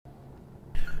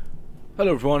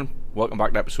Hello everyone, welcome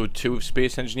back to episode 2 of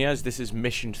Space Engineers. This is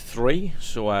mission 3,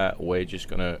 so we're just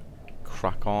gonna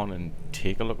crack on and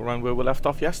take a look around where we left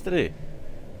off yesterday.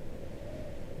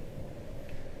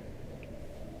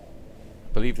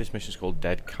 I believe this mission is called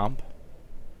Dead Camp.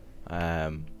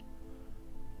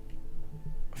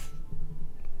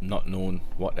 Not knowing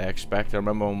what to expect. I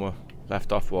remember when we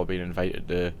left off we were being invited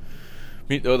to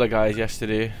meet the other guys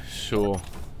yesterday, so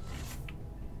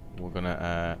we're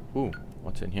gonna ooh,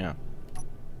 what's in here?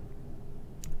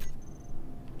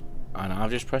 And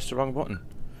I've just pressed the wrong button.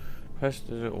 Press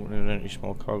the open an empty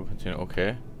small cargo container.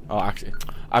 Okay. Oh,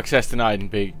 access denied in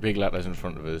big letters in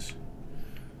front of us.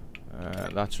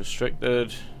 That's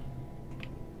restricted.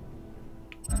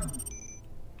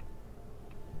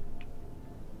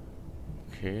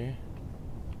 Okay.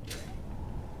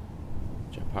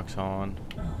 Jetpack's on.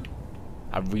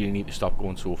 I really need to stop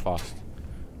going so fast.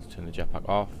 Let's turn the jetpack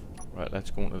off. Right,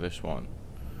 let's go into this one.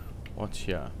 What's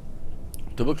here?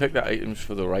 Double click the items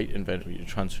for the right inventory to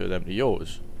transfer them to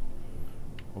yours.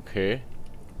 Okay.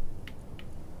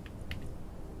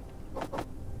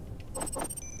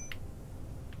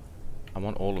 I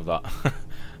want all of that.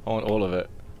 I want all of it.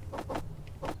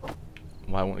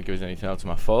 Why won't it give us anything else?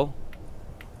 Am I full?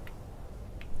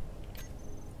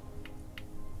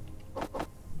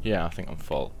 Yeah, I think I'm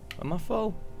full. Am I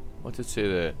full? What did it say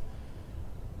there?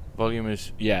 Volume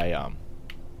is... Yeah, I am.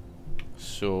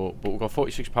 So, but we've got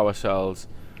 46 power cells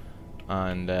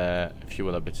and a few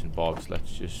other bits and bobs.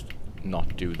 Let's just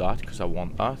not do that because I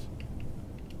want that.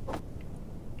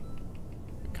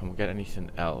 Can we get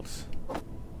anything else?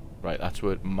 Right, that's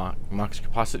where max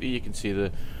capacity. You can see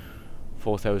the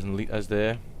 4,000 litres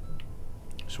there.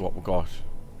 So what we got?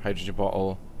 Hydrogen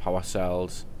bottle, power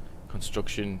cells,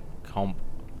 construction, comp,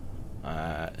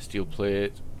 steel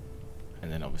plate,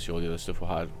 and then obviously all the other stuff we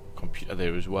had. Computer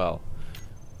there as well.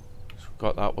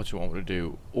 Got that. What do you want me to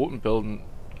do? Open building.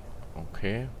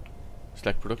 Okay.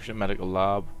 Select production medical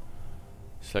lab.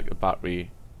 Select the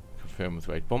battery. Confirm with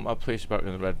right bumper. Place the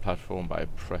battery on the red platform by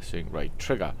pressing right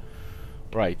trigger.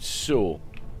 Right, so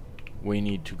we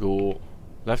need to go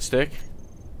left stick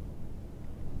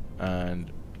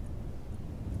and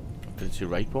did it say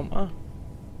right bumper?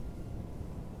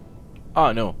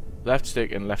 Oh no. Left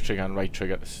stick and left trigger and right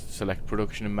trigger to select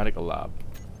production and medical lab.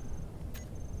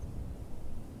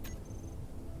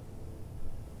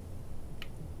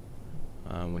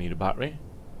 We need a battery.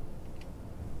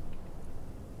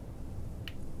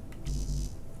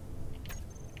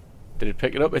 Did it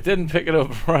pick it up? It didn't pick it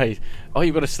up, right. Oh,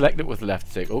 you've got to select it with the left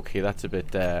stick. Okay, that's a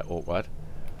bit awkward.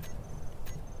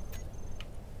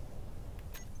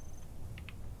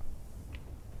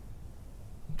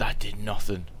 That did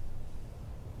nothing.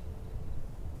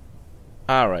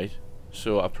 Alright.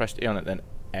 So I pressed A on it, then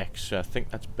X. So I think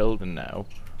that's building now.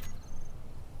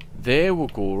 There we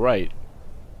go, right.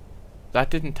 That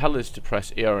didn't tell us to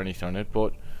press A or anything on it,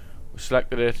 but we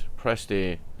selected it, pressed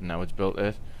A, and now it's built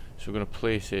it. So we're going to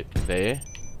place it there.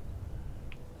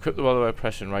 Equip the welder by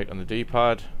pressing right on the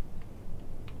D-pad.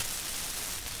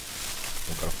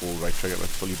 We've got a full right trigger,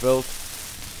 that's fully built.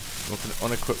 We can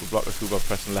unequip the block of tool by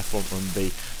pressing left bumper and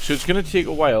B. So it's going to take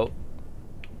a while.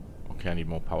 Okay, I need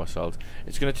more power cells.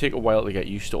 It's going to take a while to get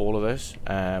used to all of this.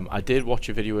 I did watch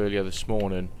a video earlier this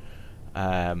morning,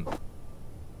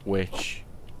 which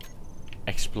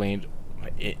explained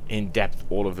in depth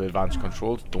all of the advanced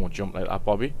controls. Don't jump like that,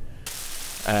 Bobby.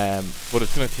 But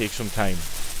it's going to take some time.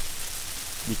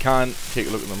 You can take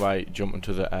a look at them by jumping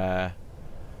to the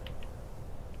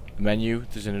menu.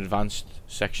 There's an advanced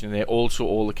section in there. Also,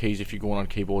 all the keys if you're going on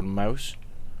keyboard and mouse.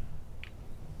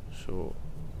 So,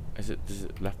 is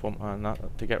it left bumper and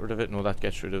that to get rid of it? No, that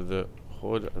gets rid of the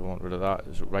hood. I want rid of that.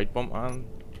 Is it right bumper and?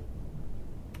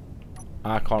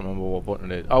 I can't remember what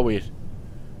button it is. Oh wait.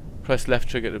 Press left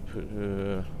trigger to put,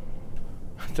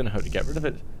 I don't know how to get rid of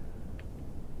it.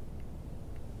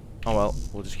 Oh well,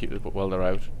 we'll just keep the welder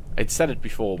out. It said it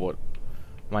before, but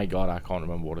my god, I can't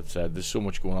remember what it said. There's so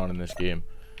much going on in this game.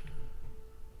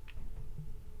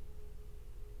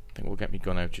 I think we'll get my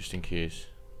gun out just in case.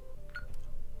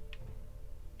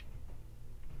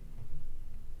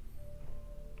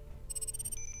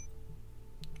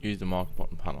 Use the mark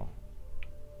button panel.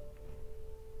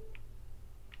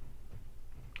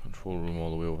 Control room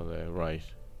all the way over there, right.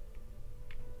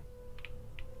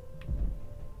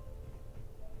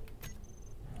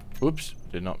 Oops,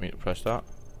 did not mean to press that.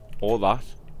 Or that.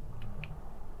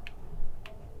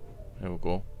 There we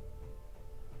go.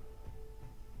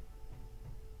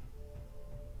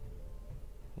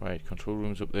 Right, control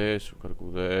room's up there, so we've got to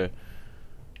go there.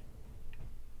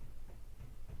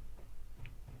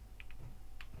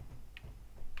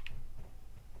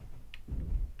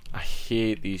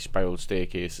 hate these spiral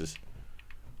staircases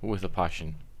with a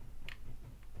passion.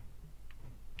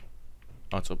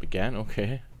 Oh, it's up again.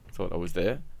 Okay, thought I was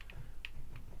there.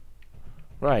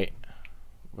 Right,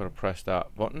 we've got to press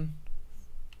that button.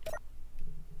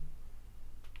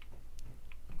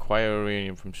 Acquire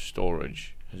uranium from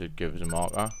storage. Does it give us a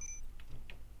marker?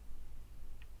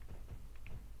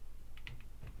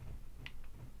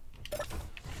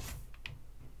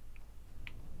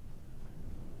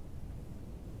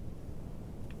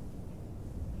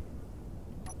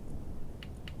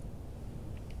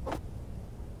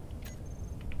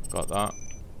 Got that.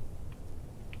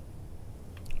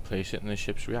 Place it in the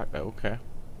ship's reactor. Okay.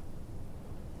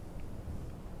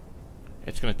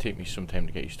 It's going to take me some time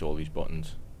to get used to all these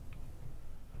buttons.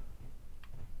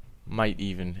 Might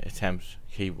even attempt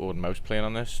keyboard and mouse playing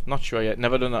on this. Not sure yet.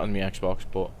 Never done that on my Xbox,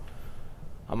 but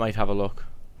I might have a look.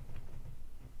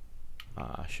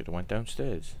 I should have went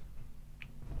downstairs.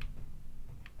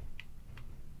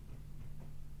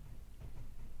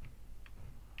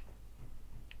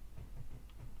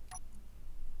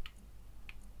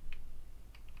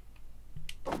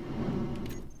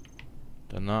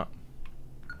 Done that.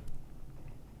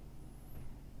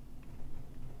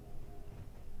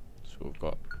 So we've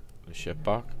got the ship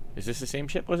back. Is this the same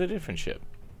ship or is it a different ship?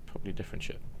 Probably a different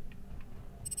ship.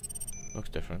 Looks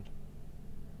different.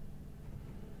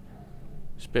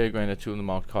 Spare grinder tool in the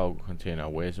marked cargo container.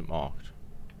 Where is it marked?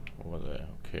 Over there.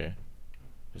 Okay.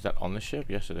 Is that on the ship?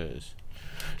 Yes, it is.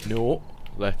 No.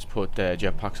 Let's put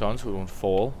jetpacks on so we don't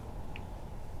fall.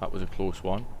 That was a close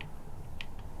one.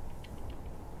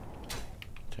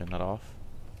 Turn that off.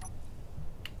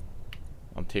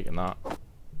 I'm taking that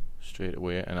straight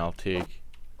away, and I'll take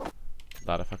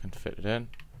that if I can fit it in.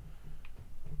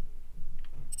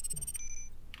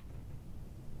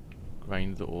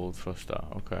 Grind the old thruster.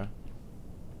 Okay.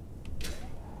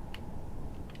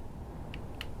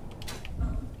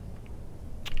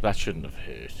 That shouldn't have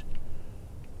hurt.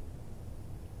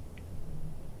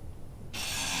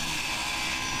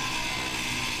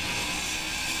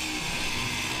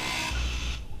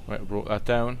 Right, I broke that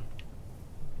down.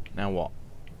 Now what?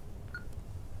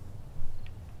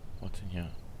 What's in here?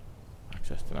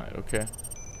 Access denied. Okay.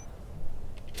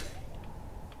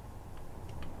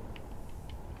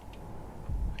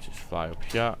 Let's just fly up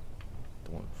here.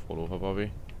 Don't want to fall over,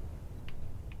 Bobby.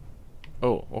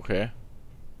 Oh, okay.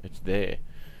 It's there.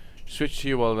 Switch to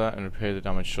your welder and repair the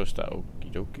damaged thruster.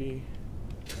 Okie dokie.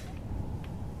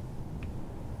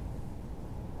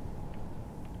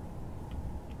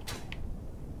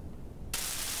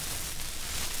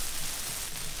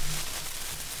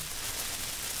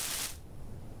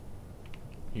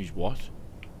 Use what?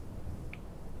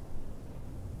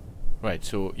 Right,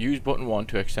 so use button 1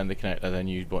 to extend the connector, then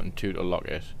use button 2 to lock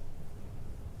it.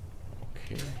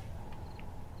 Okay.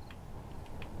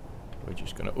 We're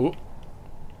just gonna... Oh!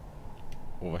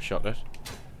 Overshot it.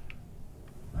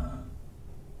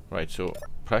 Right, so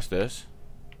press this.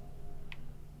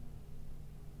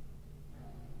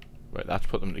 Right, that's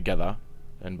put them together.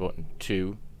 Then button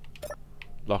 2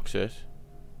 locks it.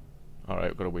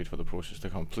 Alright, we've got to wait for the process to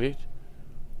complete.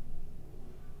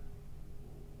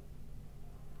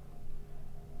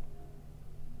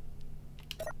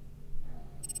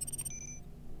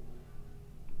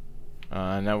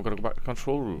 And now we've got to go back to the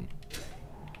control room.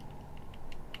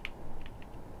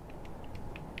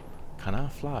 Can I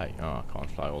fly? Oh, I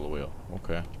can't fly all the way up.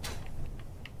 Okay.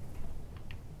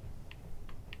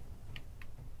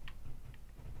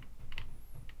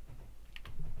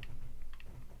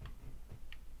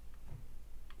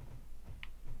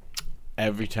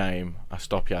 Every time I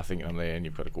stop here thinking I'm there and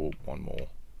you've got to go one more.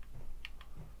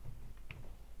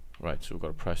 Right, so we've got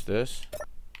to press this.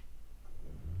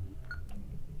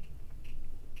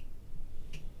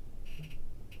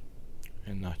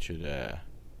 And that should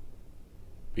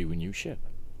be a new ship.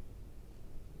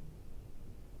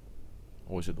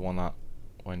 Or was it the one that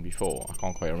went before? I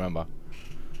can't quite remember.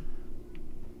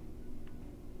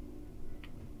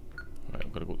 Right,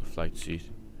 I've got to go to the flight seat.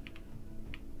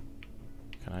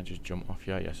 Can I just jump off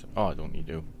here? Yes. Oh, I don't need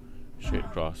to. Straight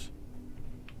across.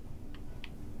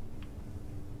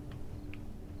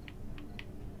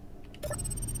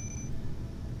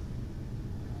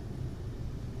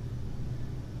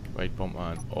 Right bumper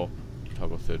and up.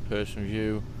 Toggle third person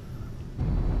view.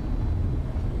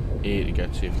 A to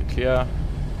get safely clear.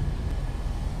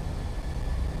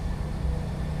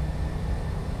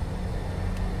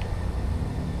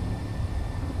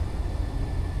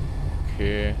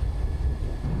 Okay.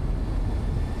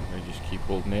 I just keep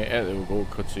holding it. There we go,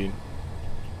 cutscene.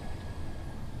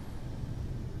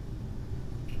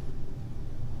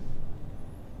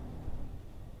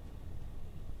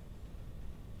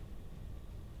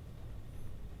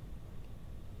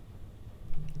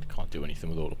 do anything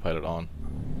with autopilot on.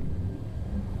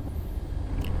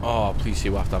 Oh, please say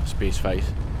we'll have to have a space fight.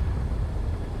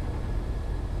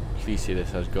 Please say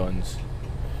this has guns.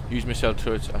 Use missile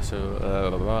turrets as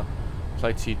a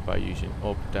flight seat by using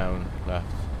up, down,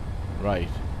 left, right.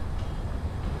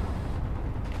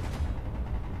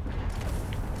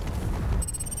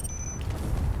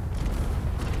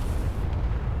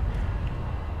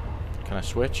 Can I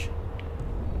switch?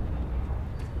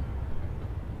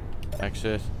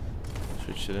 Exit.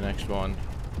 Switch to the next one.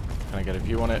 Can I get a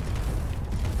view on it?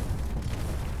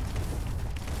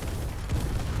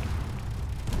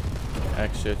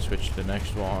 Exit. Switch to the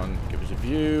next one. Give us a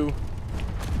view.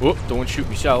 Whoop! Don't shoot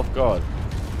myself. God.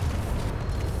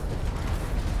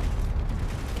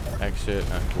 Exit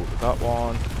and go to that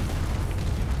one.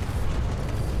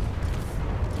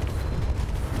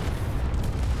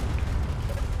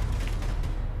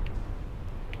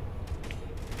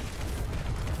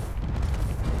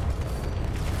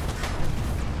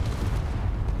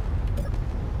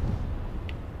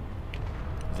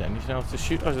 Is there anything else to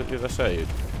shoot, or is it the other side?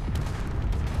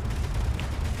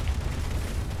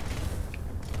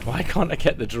 Why can't I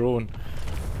get the drone?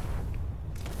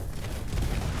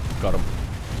 Got him.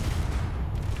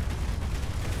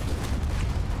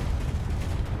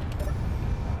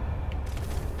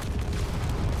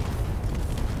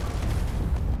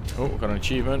 Oh, got an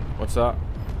achievement. What's that?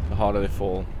 The harder they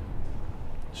fall.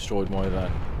 Destroyed more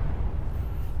than.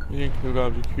 You can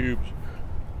grab the cubes.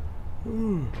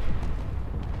 Ooh.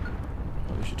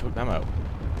 At least you took them out.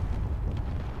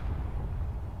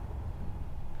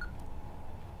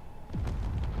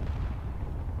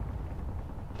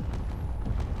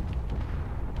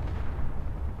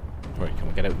 Right, can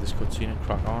we get out of this cutscene and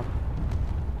crack on?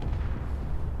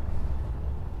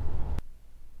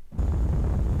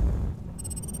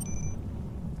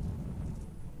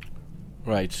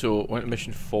 Right, so we're at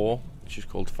mission 4, which is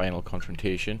called Final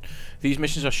Confrontation. These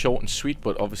missions are short and sweet,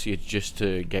 but obviously it's just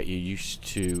to get you used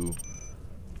to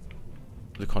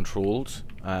the controls.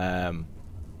 As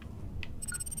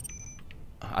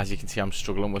you can see, I'm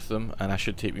struggling with them, and I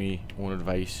should take my own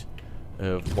advice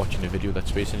of watching a video that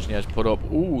Space Engineers put up.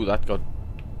 Ooh, that got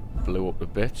blew up to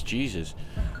bits. Jesus.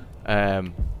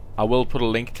 I will put a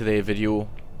link to their video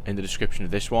in the description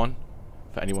of this one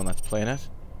for anyone that's playing it.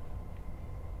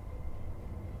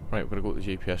 Right, we're going to go to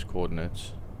the GPS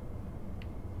coordinates.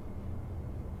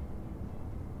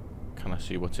 Can I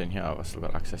see what's in here? I've still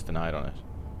got access denied on it.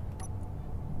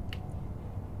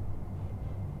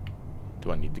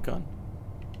 Do I need the gun?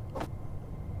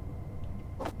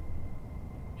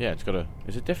 Yeah, it's got a...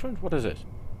 Is it different? What is it?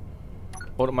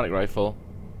 Automatic rifle.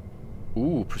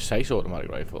 Ooh, precise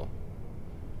automatic rifle.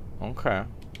 Okay.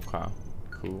 Okay.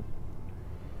 Cool.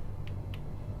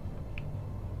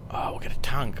 Oh, we'll get a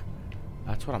tank.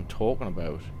 That's what I'm talking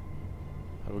about.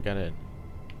 How do we get in?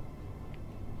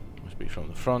 Must be from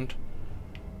the front.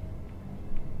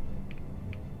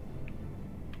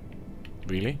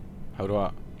 Really? How do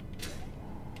I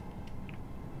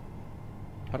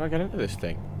get into this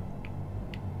thing?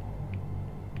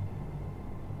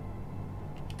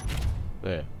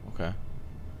 There, okay.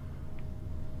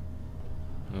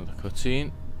 Another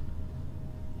cutscene.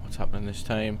 What's happening this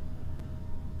time?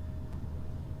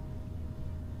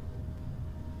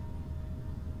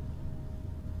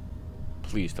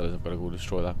 Please tell us I've got to go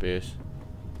destroy that base.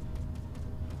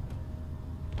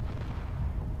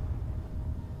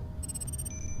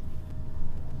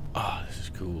 Ah, oh, this is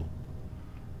cool.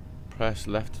 Press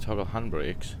left to toggle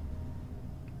handbrakes.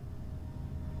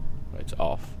 Right, it's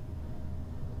off.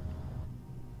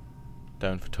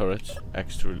 Down for turrets.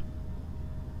 X to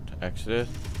exit it.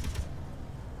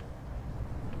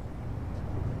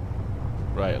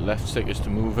 Right, left stick is to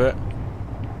move it.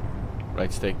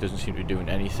 Right stick doesn't seem to be doing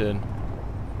anything.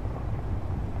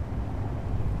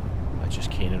 Let's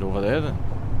just cane it over there then.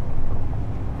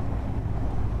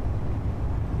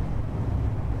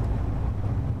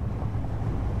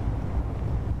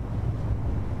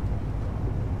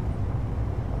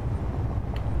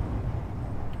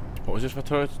 What was this for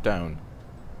turrets? Down.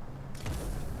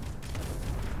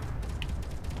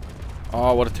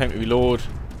 Oh, what a time to reload.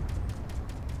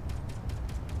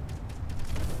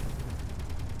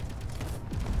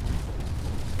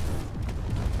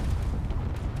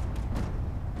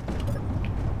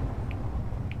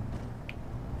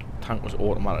 Tank was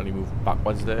automatically moving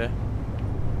backwards there.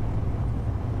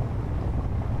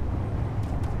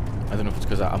 I don't know if it's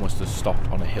because I must have stopped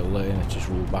on a hill there and it just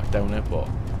rolled back down it, but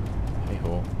hey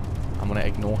ho. I'm gonna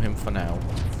ignore him for now.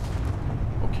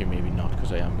 Okay, maybe not,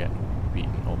 because I am getting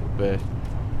beaten up a bit.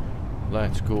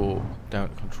 Let's go down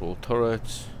to control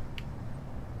turrets.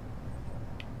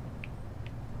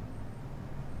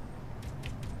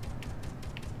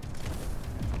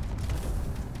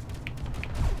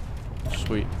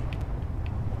 Sweet.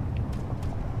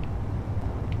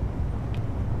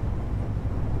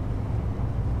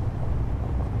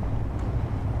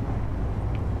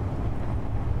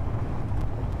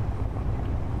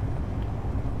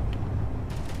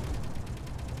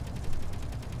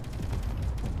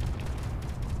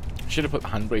 Should have put the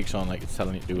handbrakes on like it's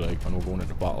telling you to do, like when we're going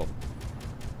into battle.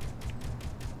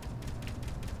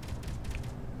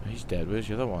 He's dead. Where's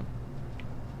the other one?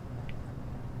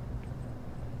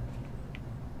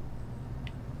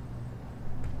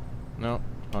 No,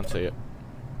 can't see it.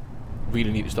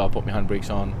 Really need to start putting my handbrakes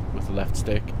on with the left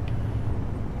stick.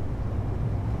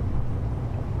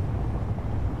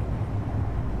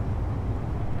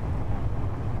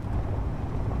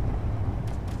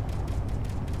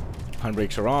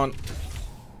 Handbrakes are on.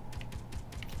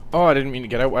 Oh, I didn't mean to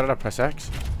get out. Why did I press X?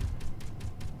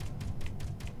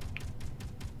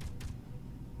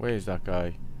 Where is that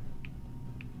guy?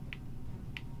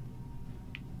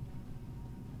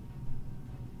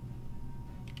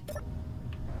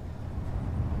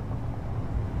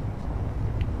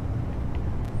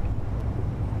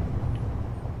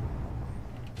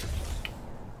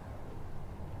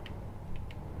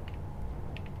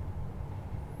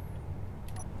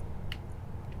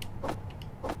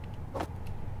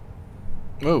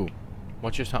 Oh,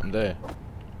 what just happened there?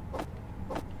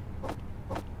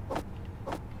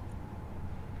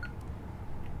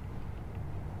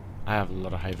 I have a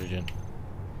lot of hydrogen.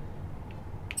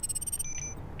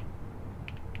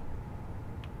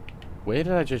 Where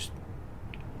did I just...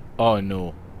 Oh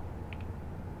no.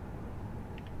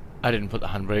 I didn't put the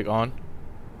handbrake on.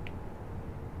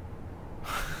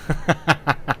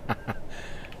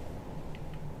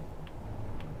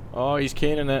 Oh, he's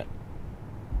caning it.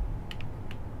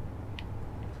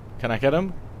 Can I get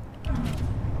him?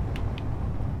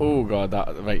 Oh god,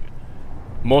 that... Right.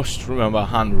 Must remember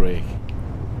handbrake.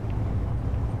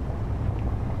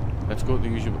 Let's go to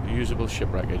the usable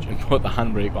ship wreckage and put the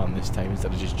handbrake on this time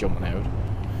instead of just jumping out.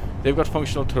 They've got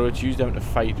functional turrets. Use them to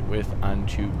fight with and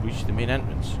to reach the main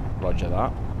entrance. Roger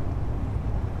that.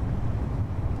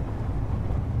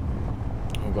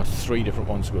 We've got 3 different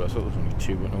ones to go. I thought there was only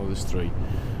 2, but no, there's 3.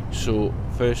 So,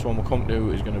 first one we'll come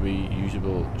to is going to be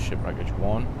usable ship wreckage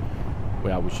 1,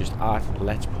 where I was just at.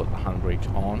 Let's put the handbrakes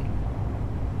on,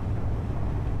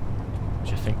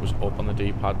 which I think was up on the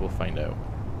D-pad. We'll find out.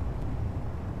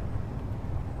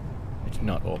 It's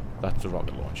not up. That's the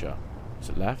rocket launcher. Is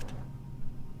it left?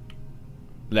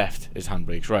 Left is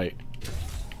handbrakes, right.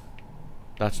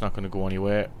 That's not going to go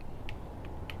anywhere.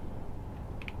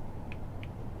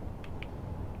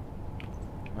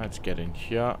 Let's get in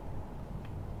here.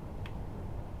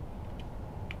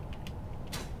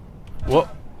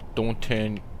 What? Don't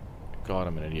turn. God,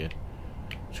 I'm an idiot.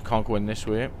 So can't go in this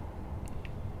way.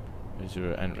 Is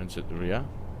there an entrance at the rear?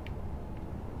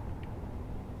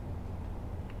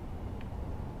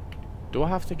 Do I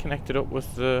have to connect it up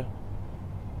with the...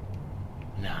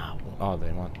 Nah. Oh,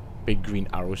 there, man. Big green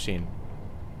arrow saying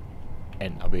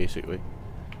enter, basically.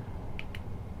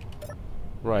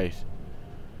 Right.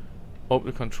 Up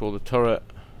to control the turret.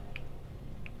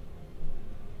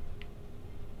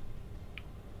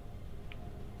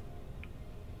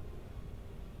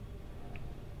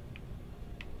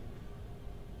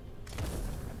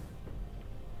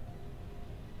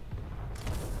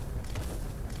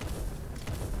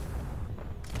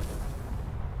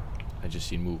 I just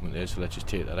seen movement there, so let's just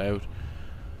take that out.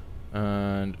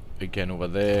 And again over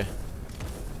there.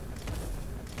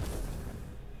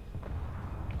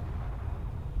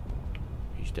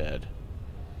 He's dead.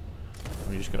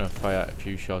 I'm just gonna fire a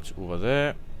few shots over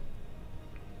there.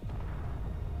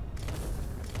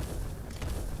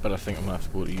 But I think I'm gonna have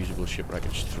to go to usable ship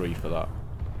wreckage 3 for that.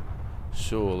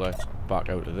 So let's back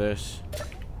out of this.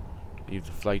 Leave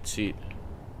the flight seat.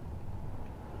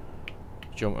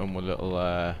 Jump in with a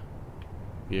little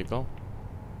vehicle.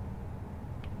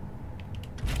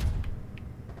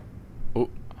 Oh,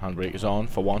 handbrake is on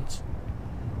for once.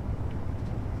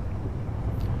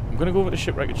 I'm gonna go over to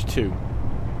ship wreckage 2.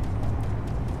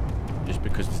 Just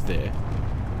because it's there.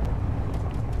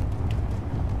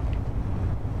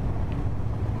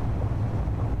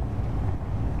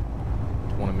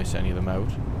 Don't want to miss any of them out.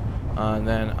 And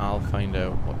then I'll find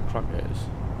out what the crack is.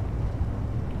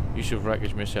 Use of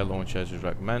wreckage missile launchers is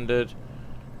recommended.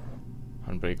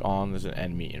 Handbrake on. There's an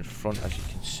enemy in front, as you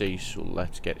can see. So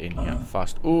let's get in here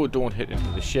fast. Oh, don't hit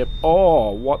into the ship.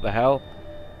 Oh, what the hell?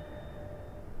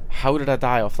 How did I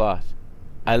die off that?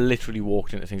 I literally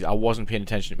walked into things. I wasn't paying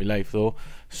attention to my life though.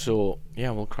 So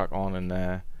yeah, we'll crack on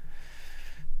and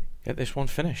get this one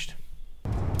finished.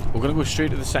 We're gonna go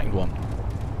straight to the second one.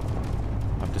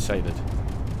 I've decided.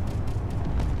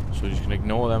 So we're just going to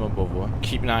ignore them above her.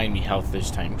 Keep an eye on me health this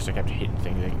time, because I kept hitting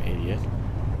things like an idiot.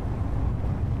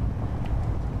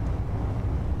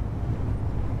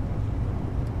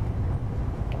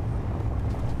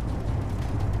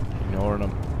 Ignoring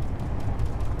them.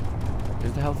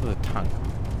 Where's the health of the tank?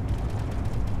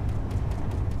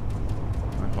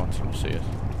 I can't seem to see it.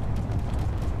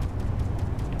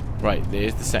 Right,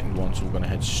 there's the second one, so we're going to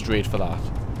head straight for that.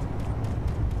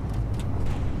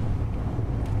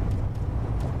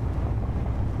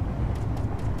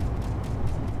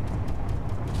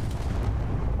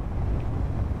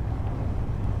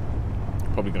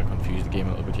 Probably going to confuse the game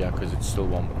a little bit, yeah, because it's still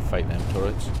one to fight them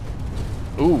turrets.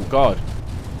 Ooh, God.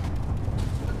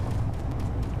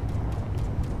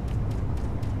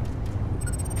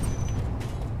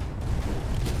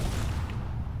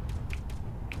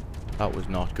 That was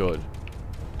not good.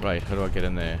 Right, how do I get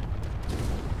in there?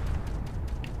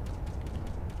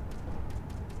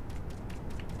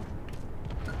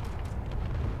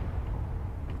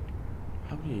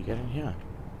 How do you get in here?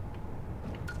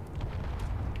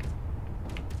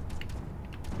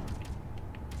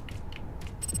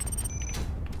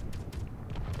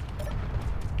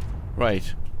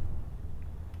 Right.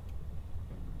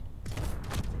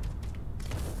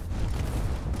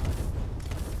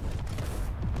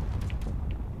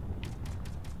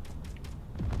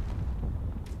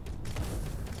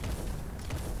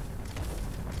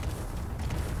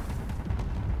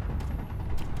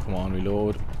 Come on,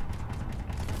 reload.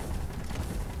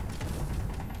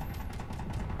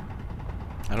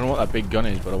 I don't know what that big gun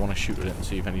is, but I want to shoot at it and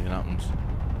see if anything happens.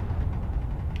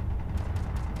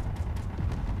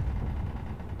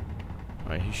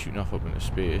 Right, he's shooting off up into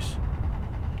space.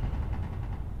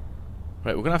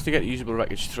 Right, we're going to have to get usable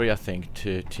wreckage 3, I think,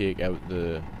 to take out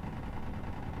the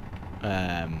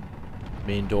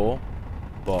main door.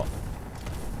 But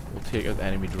we'll take out the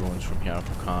enemy drones from here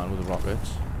if we can with the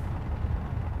rockets.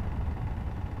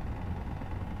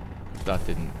 That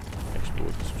didn't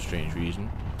explode for some strange reason.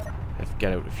 Let's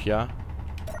get out of here.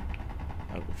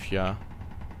 Out of here.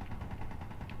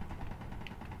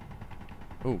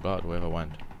 Oh God, where have I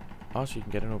went? Oh, so you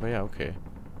can get in over here, okay.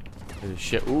 There's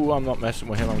shit. Ooh, I'm not messing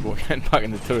with him, I'm going back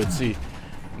in the turret seat.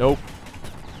 Nope.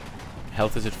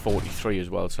 Health is at 43 as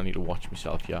well, so I need to watch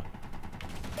myself here.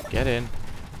 Get in.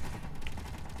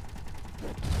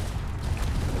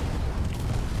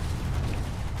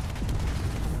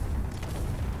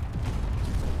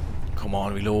 Come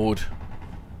on, reload.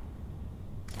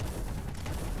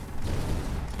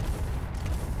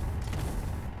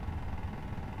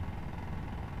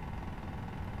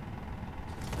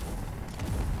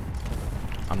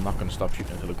 I'm not going to stop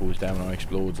shooting until it goes down or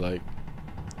explodes, like.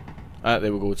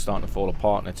 There we go, it's starting to fall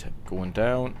apart and it's going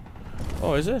down.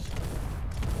 Oh, is it?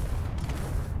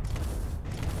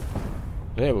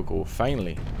 There we go,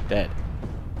 finally. Dead.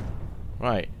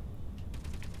 Right.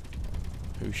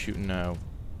 Who's shooting now?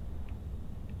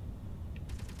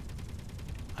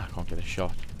 I can't get a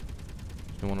shot.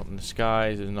 There's no one up in the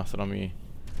skies, there's nothing on me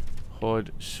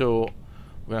hood. So, we're going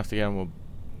to have to get him with a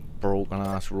broken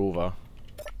ass rover.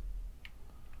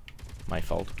 My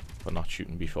fault for not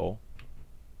shooting before.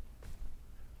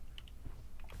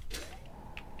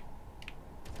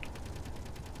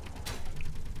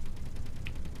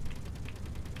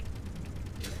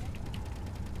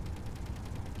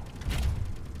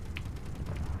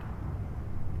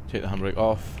 Take the handbrake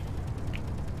off.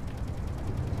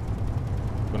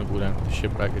 I'm gonna go down to the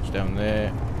ship wreckage down there.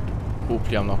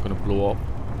 Hopefully I'm not gonna blow up.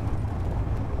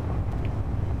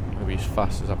 Maybe as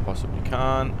fast as I possibly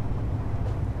can.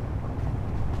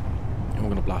 And we're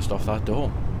gonna blast off that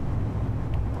door.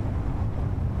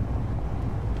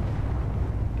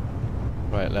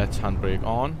 Right, let's handbrake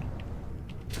on.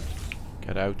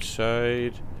 Get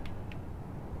outside.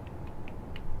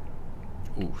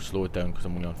 Ooh, slow it down because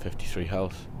I'm only on 53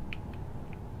 health.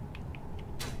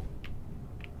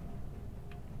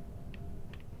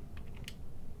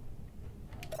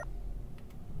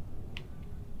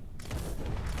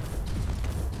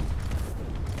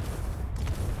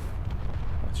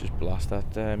 Let's just blast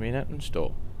that main entrance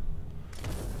door.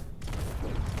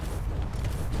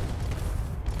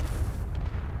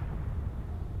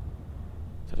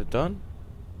 Is that it done?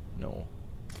 No.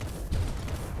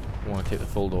 I want to take the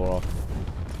full door off.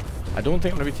 I don't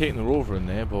think I'm going to be taking the rover in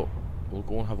there, but we'll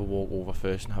go and have a walk over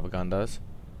first and have a gandaz.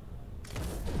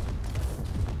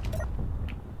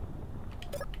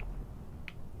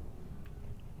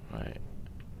 Right.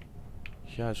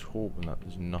 Here's hoping that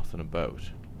there's nothing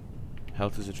about.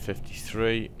 Health is at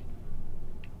 53.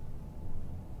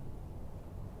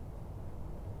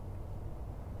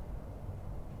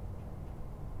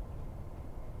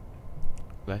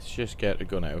 let's just get a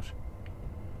gun out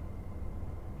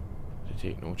to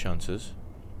take no chances.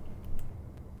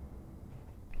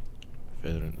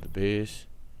 Further into the base.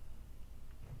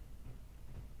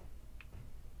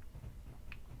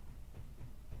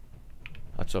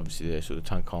 That's obviously there so the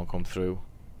tank can't come through.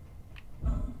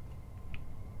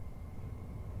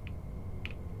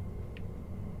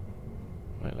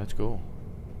 Right, let's go.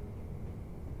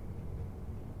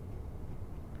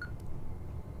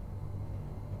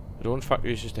 The drone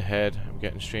factory is just ahead. I'm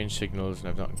getting strange signals and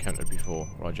I've not encountered before.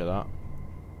 Roger that.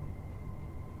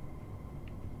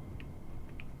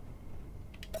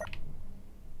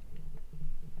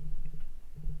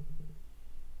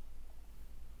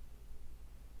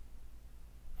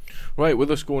 Right,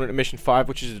 with us going into mission 5,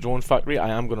 which is the drone factory, I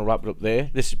am going to wrap it up there.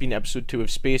 This has been episode 2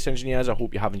 of Space Engineers. I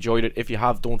hope you have enjoyed it. If you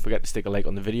have, don't forget to stick a like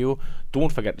on the video.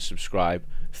 Don't forget to subscribe.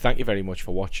 Thank you very much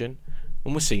for watching,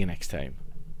 and we'll see you next time.